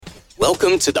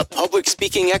Welcome to the Public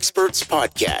Speaking Experts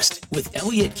Podcast with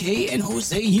Elliot Kay and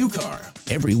Jose Ucar.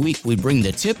 Every week we bring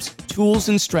the tips, tools,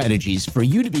 and strategies for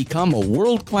you to become a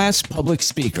world-class public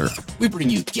speaker. We bring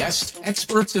you guests,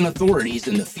 experts, and authorities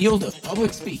in the field of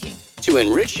public speaking to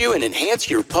enrich you and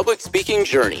enhance your public speaking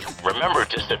journey. Remember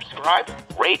to subscribe,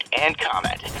 rate, and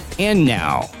comment. And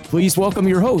now, please welcome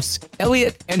your hosts,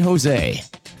 Elliot and Jose.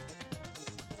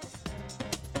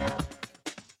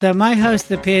 So my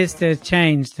host appears to have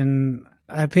changed and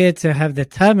I appear to have the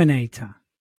Terminator.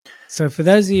 So for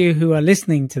those of you who are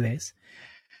listening to this,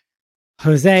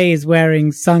 Jose is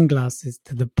wearing sunglasses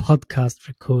to the podcast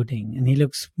recording and he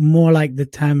looks more like the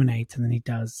Terminator than he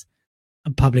does a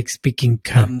public speaking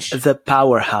coach. The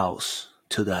Powerhouse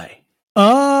today.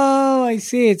 Oh, I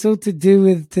see. It's all to do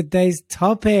with today's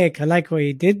topic. I like what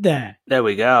you did there. There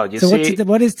we go.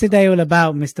 What is today all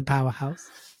about, Mr. Powerhouse?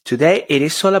 Today, it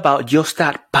is all about just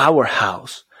that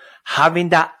powerhouse, having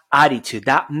that attitude,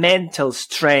 that mental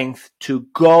strength to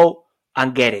go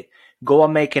and get it, go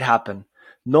and make it happen.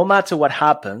 No matter what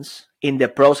happens in the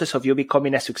process of you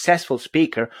becoming a successful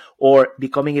speaker or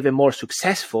becoming even more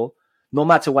successful, no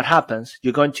matter what happens,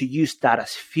 you're going to use that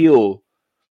as fuel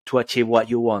to achieve what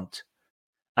you want.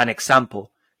 An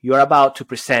example, you're about to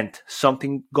present,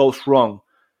 something goes wrong.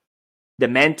 The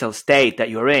mental state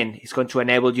that you're in is going to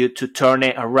enable you to turn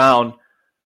it around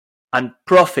and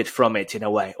profit from it in a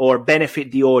way, or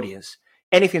benefit the audience.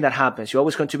 Anything that happens, you're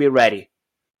always going to be ready.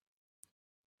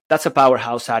 That's a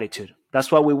powerhouse attitude.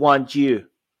 That's what we want you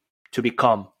to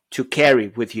become, to carry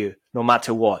with you, no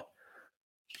matter what.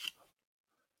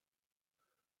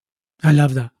 I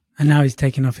love that. And now he's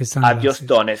taking off his sunglasses. I've just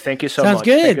done it. Thank you so much. Sounds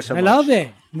good. Thank you so I much. love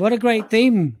it. What a great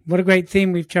theme. What a great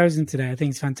theme we've chosen today. I think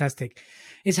it's fantastic.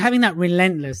 It's having that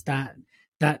relentless, that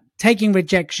taking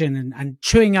rejection and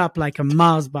chewing up like a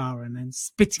Mars bar and then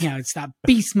spitting out. It's that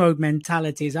beast mode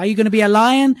mentality. Are you going to be a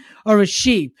lion or a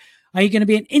sheep? Are you going to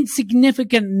be an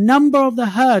insignificant number of the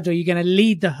herd, or are you going to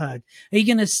lead the herd? Are you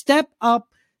going to step up,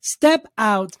 step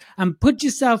out, and put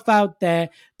yourself out there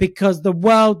because the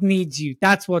world needs you?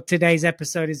 That's what today's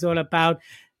episode is all about.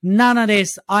 None of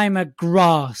this, I'm a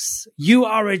grass. You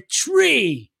are a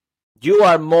tree. You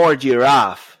are more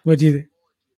giraffe. What do you think?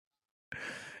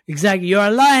 Exactly. You're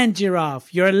a lion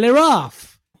giraffe. You're a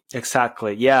giraffe.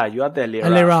 Exactly. Yeah, you are the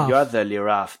giraffe. You are the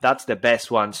giraffe. That's the best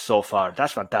one so far.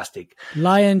 That's fantastic.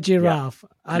 Lion giraffe.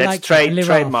 Yeah. Let's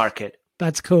trademark it.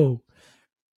 That's cool.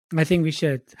 I think we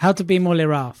should. How to be more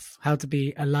giraffe. How to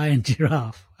be a lion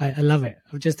giraffe. I love it.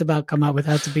 I've just about come up with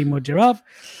how to be more giraffe,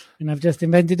 and I've just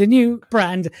invented a new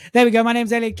brand. There we go. My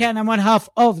name's Elliot Ken. I'm one half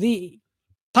of the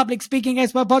Public Speaking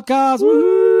Expert Podcast.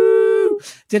 Woo!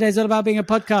 Today's all about being a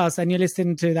podcast, and you're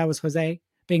listening to, that was Jose,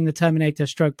 being the Terminator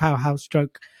stroke powerhouse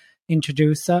stroke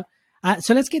introducer.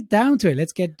 So let's get down to it.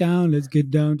 Let's get down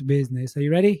to business. Are you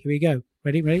ready? Here we go.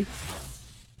 Ready?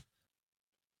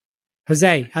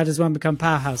 Jose, how does one become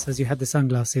powerhouse as you had the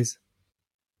sunglasses?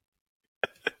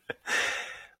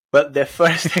 Well, the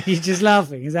first... You're just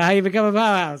laughing. Is that how you become a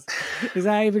powerhouse? You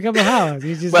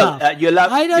just laugh. You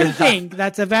laugh. I don't think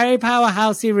that's a very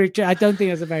powerhousey routine. I don't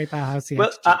think that's a very powerhousey.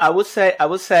 Well, I would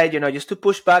say, just to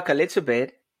push back a little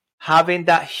bit, having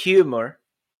that humor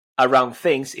around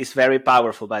things is very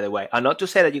powerful, by the way. And not to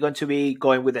say that you're going to be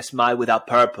going with a smile without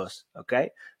purpose,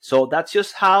 okay? So that's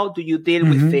just how do you deal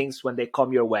with things when they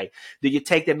come your way. Do you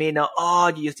take them in,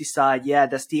 you just decide, yeah,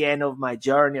 that's the end of my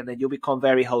journey, and then you become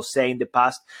very Jose in the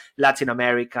past, Latin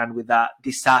American with that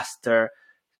disaster,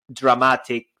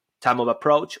 dramatic time of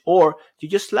approach, or you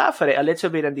just laugh at it a little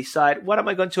bit and decide, what am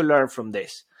I going to learn from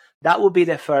this? That would be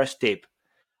the first tip.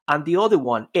 And the other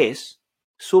one is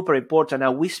super important.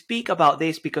 Now, we speak about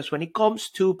this because when it comes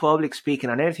to public speaking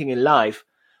and anything in life,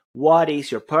 what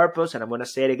is your purpose? And I'm going to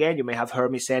say it again. You may have heard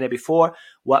me saying it before.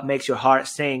 What makes your heart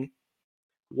sing?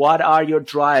 What are your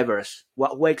drivers?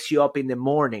 What wakes you up in the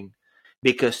morning?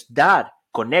 Because that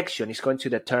connection is going to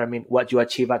determine what you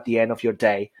achieve at the end of your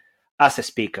day as a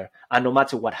speaker. And no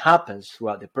matter what happens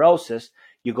throughout the process,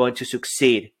 you're going to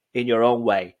succeed in your own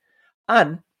way.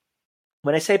 And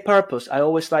when I say purpose, I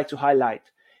always like to highlight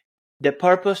the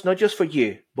purpose, not just for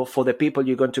you, but for the people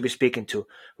you're going to be speaking to.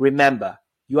 Remember,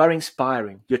 you are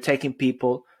inspiring. You're taking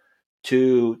people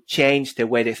to change the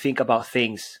way they think about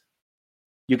things.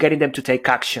 You're getting them to take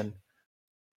action.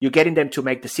 You're getting them to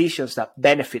make decisions that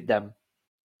benefit them.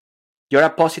 You're a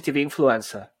positive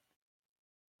influencer.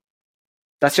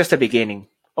 That's just the beginning.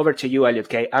 Over to you, Elliot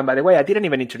Kay. And by the way, I didn't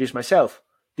even introduce myself.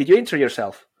 Did you intro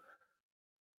yourself?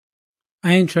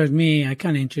 I introed me. I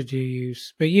can't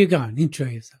introduce, but you go on. Intro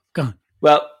yourself. Go on.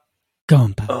 Well, go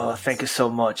on, Powerhouse. Oh, thank you so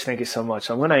much.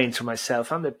 I'm going to intro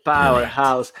myself. I'm the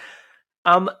Powerhouse.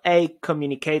 I'm a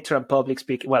communicator and public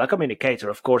speaker. Well, a communicator,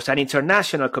 of course, an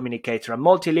international communicator, a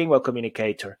multilingual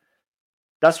communicator.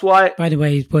 That's why. By the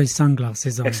way, he's put his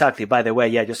sunglasses on. Exactly. By the way,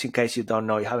 yeah, just in case you don't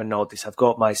know, you haven't noticed, I've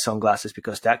got my sunglasses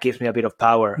because that gives me a bit of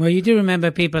power. Well, you do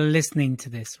remember people listening to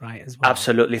this, right, as well?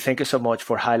 Absolutely. Thank you so much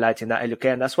for highlighting that, Elliot.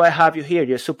 And that's why I have you here.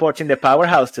 You're supporting the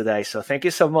Powerhouse today. So thank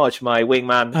you so much, my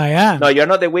wingman. I am. No, you're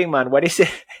not the wingman. What is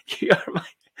it? You're my...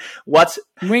 What's...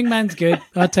 Wingman's good.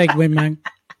 I'll take wingman.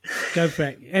 Go for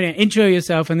it. Anyway, intro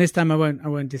yourself, and this time I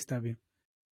won't disturb you.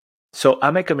 So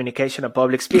I'm a communication and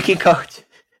public speaking coach.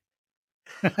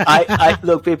 I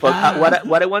look, people,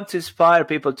 what I want to inspire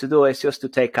people to do is just to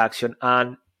take action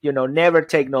and, never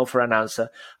take no for an answer.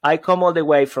 I come all the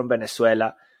way from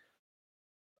Venezuela.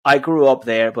 I grew up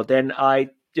there, but then I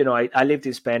lived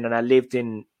in Spain and I lived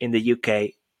in the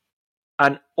UK.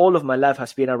 And all of my life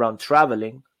has been around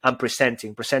traveling and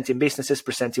presenting businesses,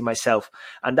 presenting myself.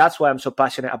 And that's why I'm so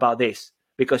passionate about this,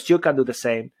 because you can do the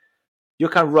same. You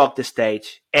can rock the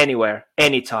stage anywhere,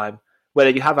 anytime.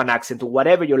 Whether you have an accent or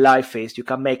whatever your life is, you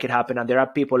can make it happen. And there are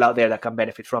people out there that can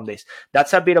benefit from this.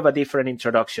 That's a bit of a different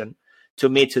introduction to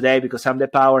me today, because I'm the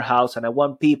Powerhouse and I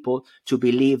want people to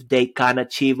believe they can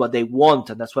achieve what they want.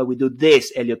 And that's why we do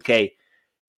this, Elliot K.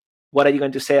 What are you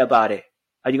going to say about it?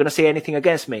 Are you going to say anything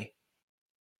against me?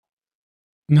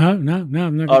 No, I'm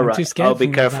not. All right, too scared. I'll be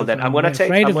careful then. I'm going to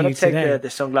take the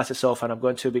sunglasses off, and I'm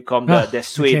going to become the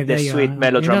sweet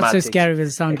melodramatic. You're not so scary with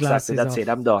the sunglasses. Exactly, that's off. it.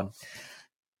 I'm done.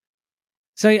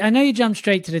 So I know you jumped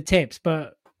straight to the tips,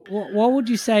 but what would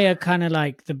you say are kind of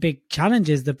like the big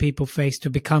challenges that people face to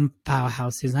become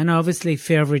powerhouses? I know obviously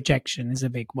fear of rejection is a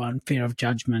big one. Fear of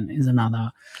judgment is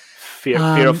another.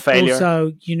 Fear of failure.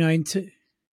 Also, into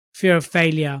fear of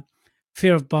failure,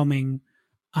 fear of bombing.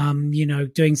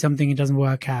 Doing something it doesn't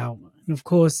work out. And of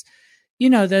course,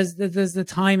 there's the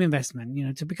time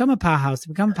investment, to become a powerhouse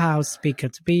speaker,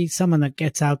 to be someone that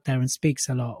gets out there and speaks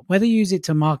a lot, whether you use it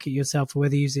to market yourself or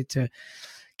whether you use it to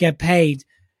get paid,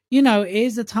 it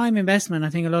is a time investment. I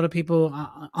think a lot of people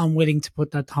are unwilling to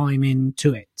put that time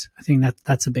into it. I think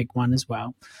that's a big one as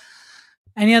well.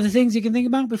 Any other things you can think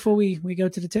about before we go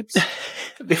to the tips?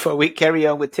 Before we carry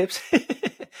on with tips?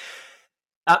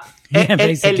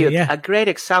 Elliot, a great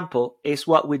example is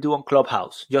what we do on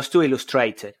Clubhouse, just to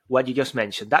illustrate it, what you just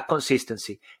mentioned, that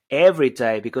consistency every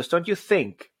day. Because don't you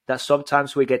think that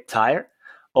sometimes we get tired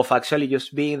of actually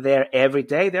just being there every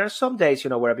day? There are some days,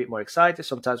 we're a bit more excited.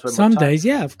 Sometimes we're some days,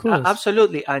 yeah, of course.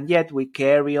 Absolutely. And yet we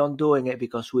carry on doing it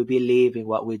because we believe in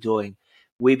what we're doing.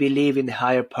 We believe in the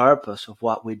higher purpose of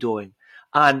what we're doing.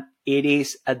 And it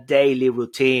is a daily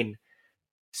routine.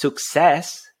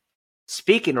 Success,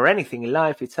 speaking or anything in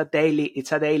life, it's a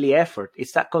daily effort.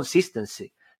 It's that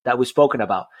consistency that we've spoken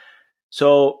about.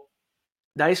 So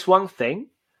that is one thing.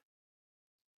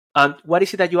 And what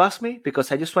is it that you asked me?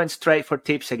 Because I just went straight for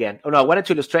tips again. Oh no, I wanted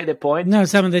to illustrate the point. No,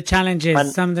 some of the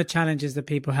challenges that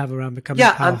people have around becoming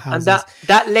powerhouses. And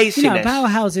that laziness.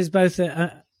 Powerhouse is both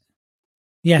yes.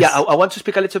 Yeah, I want to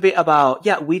speak a little bit about,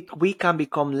 we can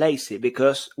become lazy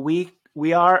because we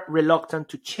are reluctant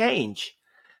to change.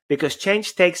 Because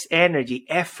change takes energy,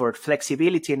 effort,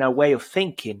 flexibility in our way of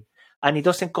thinking, and it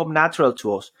doesn't come natural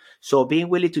to us. So being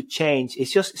willing to change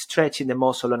is just stretching the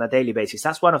muscle on a daily basis.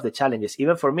 That's one of the challenges.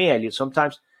 Even for me, Elliot,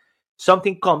 sometimes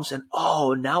something comes and,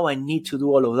 now I need to do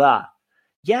all of that.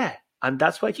 Yeah, and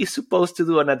that's what you're supposed to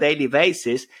do on a daily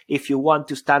basis if you want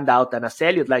to stand out. And as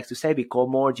Elliot likes to say,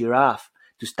 become more giraffe,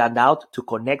 to stand out, to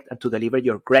connect, and to deliver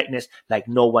your greatness like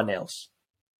no one else.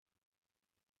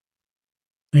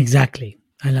 Exactly.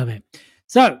 I love it.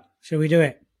 So, shall we do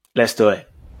it? Let's do it.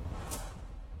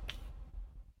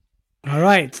 All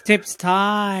right, tips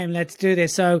time. Let's do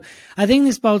this. So, I think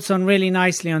this bolts on really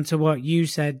nicely onto what you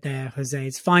said there, Jose.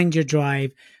 It's find your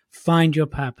drive, find your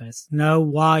purpose, know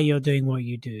why you're doing what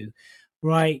you do,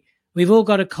 right? We've all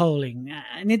got a calling,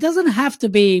 and it doesn't have to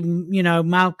be,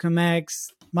 Malcolm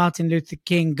X, Martin Luther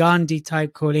King, Gandhi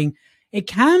type calling. It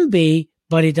can be,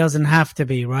 but it doesn't have to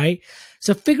be, right?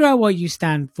 So figure out what you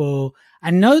stand for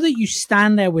and know that you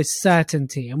stand there with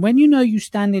certainty. And when you know you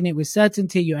stand in it with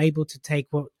certainty, you're able to take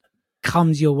what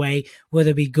comes your way,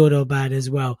 whether it be good or bad as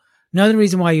well. Know the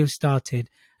reason why you started.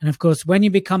 And of course, when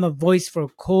you become a voice for a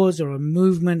cause or a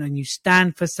movement and you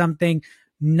stand for something,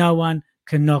 no one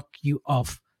can knock you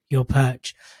off your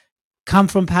perch. Come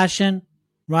from passion,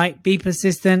 right? Be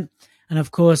persistent. And of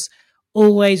course,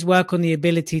 always work on the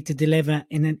ability to deliver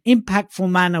in an impactful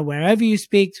manner wherever you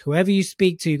speak, whoever you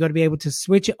speak to. You've got to be able to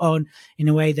switch it on in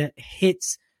a way that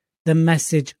hits the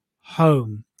message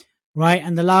home. right?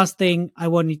 And the last thing I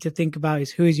want you to think about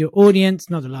is who is your audience?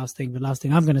 Not the last thing, the last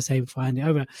thing I'm going to say before I hand it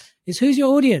over is who's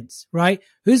your audience, right?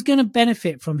 Who's going to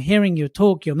benefit from hearing your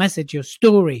talk, your message, your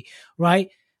story, right?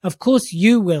 Of course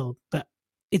you will, but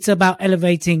it's about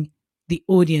elevating the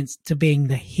audience to being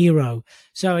the hero.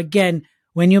 So again,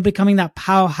 when you're becoming that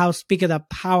powerhouse speaker, that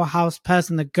powerhouse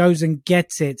person that goes and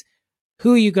gets it,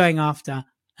 who are you going after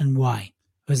and why?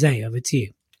 Jose, over to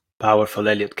you. Powerful,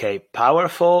 Elliot K.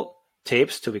 Powerful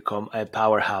tips to become a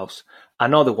powerhouse.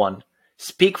 Another one,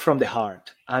 speak from the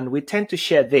heart. And we tend to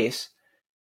share this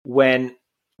when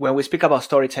we speak about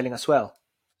storytelling as well.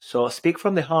 So speak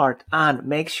from the heart and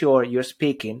make sure you're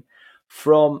speaking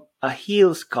from a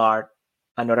healed scar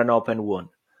and not an open wound.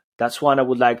 That's one I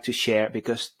would like to share,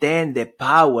 because then the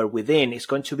power within is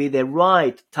going to be the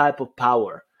right type of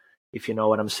power, if you know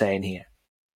what I'm saying here.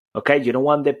 Okay, you don't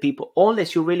want the people,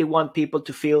 unless you really want people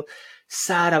to feel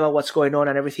sad about what's going on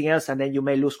and everything else, and then you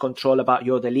may lose control about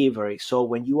your delivery. So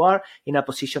when you are in a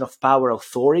position of power,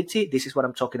 authority, this is what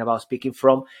I'm talking about, speaking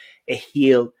from a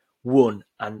healed wound,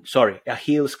 a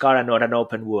healed scar and not an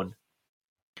open wound.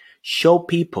 Show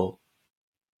people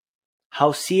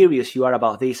how serious you are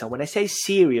about this. And when I say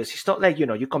serious, it's not like,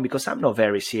 you come because I'm not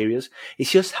very serious.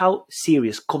 It's just how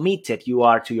serious, committed you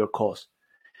are to your cause.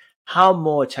 How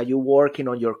much are you working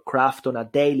on your craft on a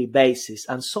daily basis?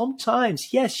 And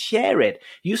sometimes, yes, share it.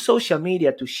 Use social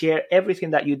media to share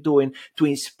everything that you're doing to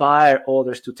inspire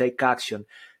others to take action.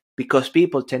 Because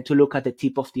people tend to look at the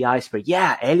tip of the iceberg.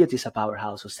 Yeah, Elliot is a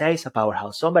powerhouse, Jose is a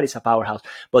powerhouse, somebody's a powerhouse,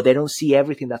 but they don't see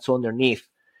everything that's underneath,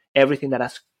 everything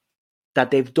that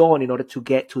they've done in order to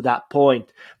get to that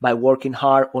point by working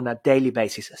hard on a daily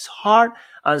basis. It's hard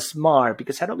and smart,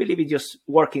 because I don't believe in just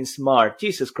working smart.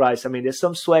 Jesus Christ. I mean, there's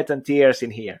some sweat and tears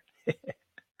in here.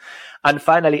 And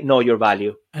finally, know your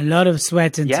value. A lot of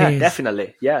sweat and tears. Yeah,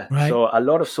 definitely. Yeah. Right? So a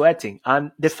lot of sweating.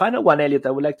 And the final one, Elliot,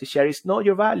 I would like to share is know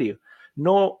your value.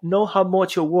 Know how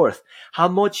much you're worth, how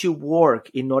much you work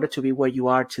in order to be where you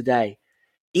are today.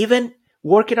 Even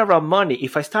working around money.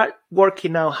 If I start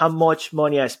working out how much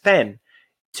money I spend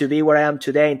to be where I am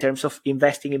today in terms of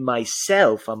investing in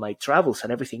myself and my travels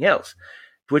and everything else,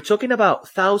 we're talking about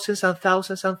thousands and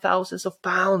thousands and thousands of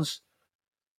pounds.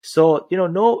 So,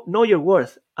 know your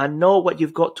worth and know what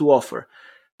you've got to offer.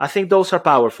 I think those are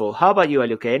powerful. How about you,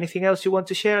 Elliot? Anything else you want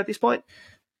to share at this point?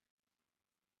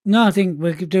 No, I think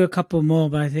we could do a couple more,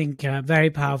 but I think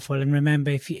very powerful. And remember,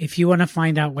 if you want to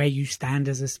find out where you stand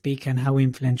as a speaker and how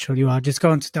influential you are, just go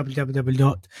on to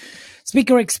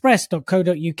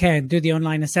www.speakerexpress.co.uk and do the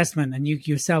online assessment, and you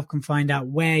yourself can find out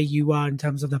where you are in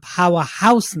terms of the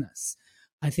powerhouseness.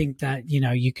 I think that,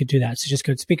 you could do that. So just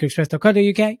go to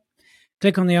speakerexpress.co.uk,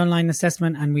 click on the online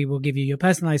assessment, and we will give you your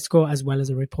personalized score as well as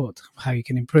a report of how you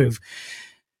can improve.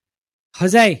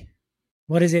 Jose,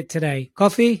 what is it today?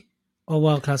 Coffee? Or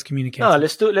world-class communicator? No,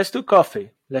 let's do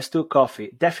coffee. Let's do coffee.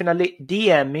 Definitely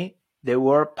DM me the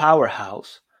word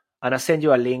powerhouse, and I'll send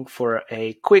you a link for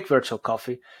a quick virtual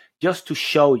coffee just to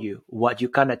show you what you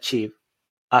can achieve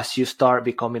as you start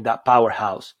becoming that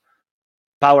powerhouse.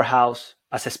 Powerhouse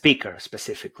as a speaker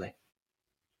specifically.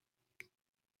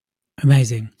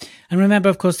 Amazing. And remember,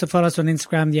 of course, to follow us on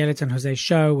Instagram, The Elliot and Jose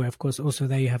Show, where, of course, also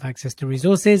there you have access to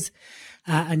resources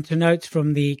and to notes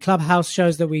from the Clubhouse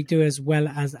shows that we do, as well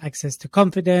as access to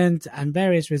Confident and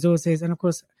various resources. And, of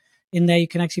course, in there you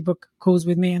can actually book calls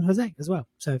with me and Jose as well.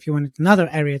 So if you wanted another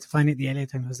area to find it, The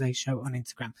Elliot and Jose Show on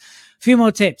Instagram. A few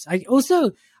more tips. I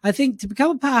think to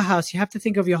become a powerhouse, you have to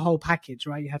think of your whole package,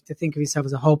 right? You have to think of yourself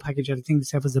as a whole package. You have to think of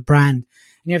yourself as a brand. And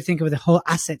you have to think of the whole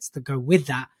assets that go with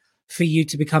that, for you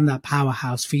to become that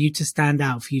powerhouse, for you to stand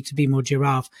out, for you to be more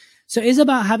giraffe. So it's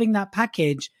about having that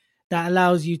package that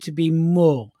allows you to be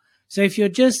more. So if you're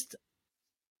just,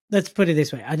 let's put it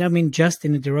this way, I don't mean just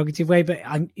in a derogative way, but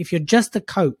if you're just a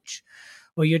coach,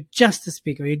 or you're just a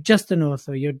speaker, or you're just an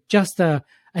author, or you're just a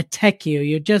techie, or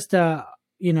you're just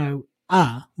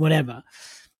whatever,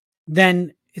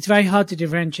 then it's very hard to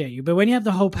differentiate you. But when you have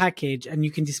the whole package and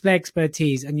you can display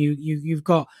expertise, and you've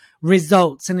got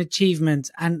results and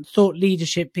achievements and thought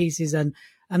leadership pieces and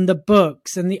the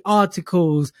books and the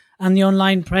articles and the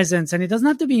online presence, and it doesn't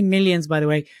have to be millions, by the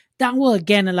way, that will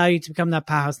again allow you to become that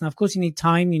powerhouse. Now, of course, you need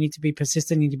time, you need to be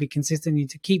persistent, you need to be consistent, you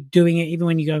need to keep doing it. Even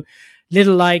when you go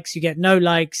little likes, you get no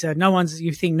likes,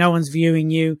 you think no one's viewing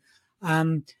you.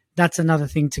 That's another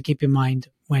thing to keep in mind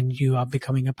when you are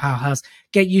becoming a powerhouse.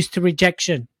 Get used to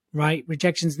rejection, right?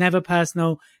 Rejection's never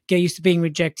personal. Get used to being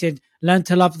rejected. Learn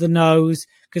to love the no's,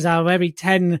 because out of every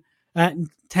 10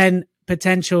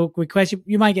 potential requests,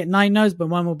 you might get 9 no's, but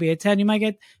one will be a 10. You might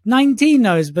get 19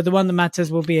 no's, but the one that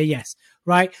matters will be a yes,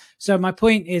 right? So my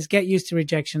point is, get used to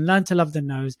rejection. Learn to love the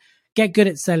no's. Get good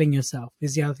at selling yourself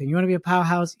is the other thing. You want to be a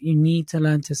powerhouse, you need to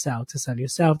learn to sell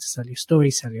yourself, to sell your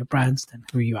story, sell your brands, and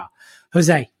who you are.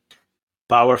 Jose.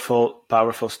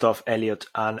 Powerful stuff, Elliot.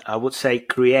 And I would say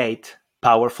create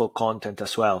powerful content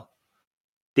as well.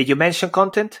 Did you mention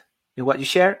content in what you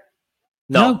share?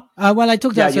 No. Well, I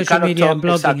talked about social media and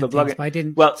blogging and things, but I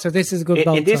didn't. Well, so this is a good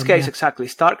in this case, exactly.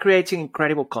 Start creating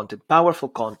incredible content, powerful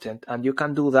content, and you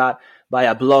can do that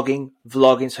via blogging,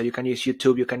 vlogging. So you can use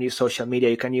YouTube, you can use social media,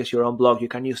 you can use your own blog, you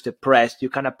can use the press, you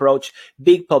can approach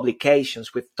big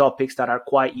publications with topics that are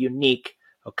quite unique,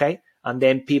 okay? And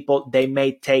then people, they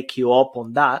may take you up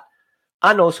on that.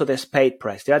 And also there's paid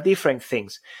press. There are different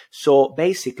things. So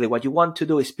basically what you want to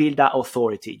do is build that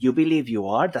authority. You believe you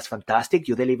are, that's fantastic.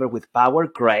 You deliver with power,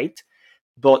 great.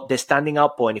 But the standing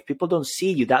out point, if people don't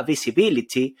see you, that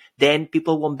visibility, then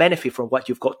people won't benefit from what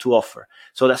you've got to offer.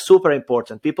 So that's super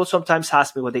important. People sometimes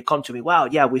ask me when they come to me, wow,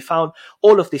 yeah, we found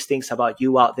all of these things about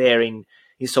you out there in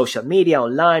social media,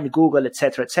 online, Google,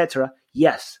 etc., etc.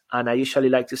 Yes. And I usually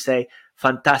like to say,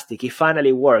 fantastic. It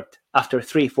finally worked after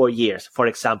 3-4 years, for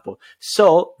example.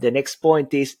 So the next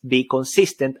point is be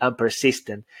consistent and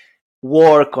persistent.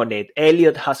 Work on it.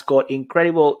 Elliot has got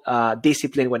incredible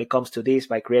discipline when it comes to this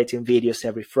by creating videos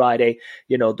every Friday,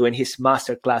 doing his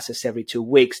master classes every 2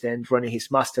 weeks, then running his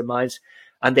masterminds,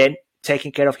 and then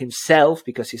taking care of himself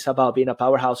because it's about being a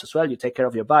powerhouse as well. You take care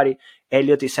of your body.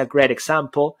 Elliot is a great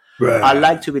example. Right. I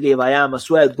like to believe I am as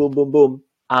well. Boom, boom, boom.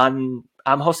 And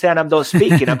I'm Jose and I'm done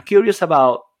speaking. I'm curious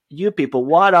about you people.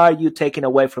 What are you taking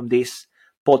away from this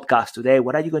podcast today?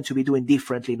 What are you going to be doing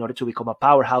differently in order to become a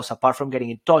powerhouse, apart from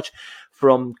getting in touch,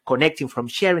 from connecting, from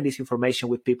sharing this information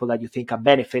with people that you think can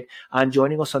benefit, and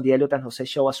joining us on the Elliot and Jose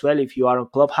show as well? If you are on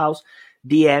Clubhouse,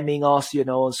 DMing us,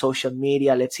 on social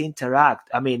media, let's interact.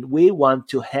 I mean, we want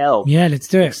to help. Yeah, let's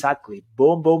do it. Exactly.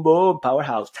 Boom, boom, boom.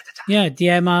 Powerhouse. Yeah,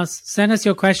 DM us. Send us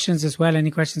your questions as well. Any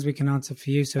questions we can answer for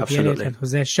you. So the Elliot and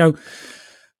Jose show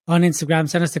on Instagram,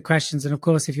 send us the questions. And of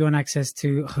course, if you want access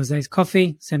to Jose's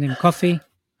coffee, send him coffee.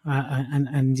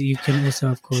 And you can also,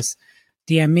 of course,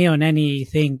 DM me on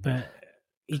anything, but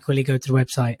equally go to the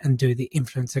website and do the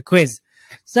influencer quiz.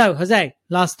 So, Jose,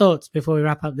 last thoughts before we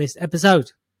wrap up this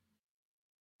episode.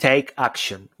 Take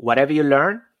action. Whatever you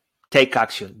learn, take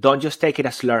action. Don't just take it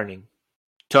as learning.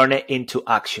 Turn it into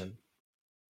action.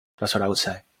 That's what I would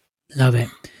say. Love it.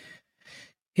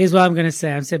 Here's what I'm going to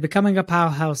say. I'm saying becoming a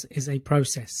powerhouse is a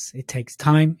process. It takes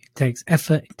time, it takes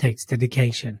effort, it takes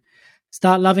dedication.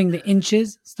 Start loving the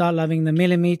inches, start loving the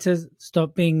millimeters,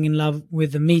 stop being in love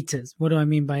with the meters. What do I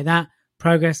mean by that?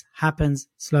 Progress happens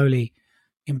slowly.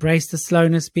 Embrace the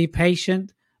slowness, be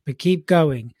patient, but keep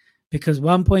going. Because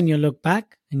one point you'll look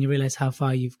back and you realize how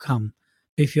far you've come.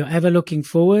 But if you're ever looking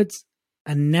forwards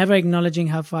and never acknowledging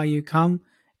how far you come,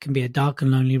 it can be a dark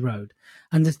and lonely road.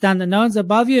 Understand that no one's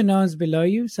above you, no one's below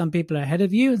you. Some people are ahead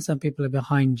of you and some people are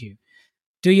behind you.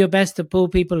 Do your best to pull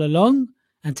people along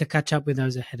and to catch up with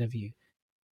those ahead of you.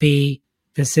 Be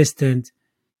persistent,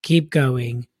 keep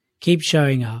going, keep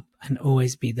showing up, and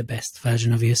always be the best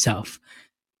version of yourself.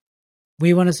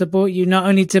 We want to support you not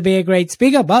only to be a great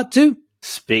speaker, but to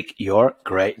speak your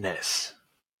greatness.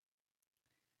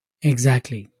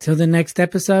 Exactly. Till the next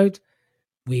episode,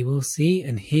 we will see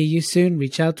and hear you soon.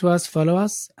 Reach out to us, follow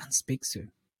us, and speak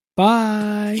soon.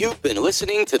 Bye. You've been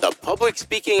listening to the Public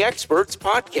Speaking Experts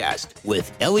Podcast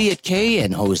with Elliot Kay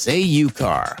and Jose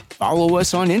Ucar. Follow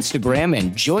us on Instagram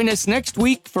and join us next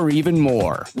week for even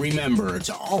more. Remember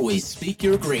to always speak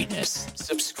your greatness.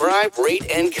 Subscribe, rate,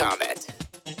 and comment.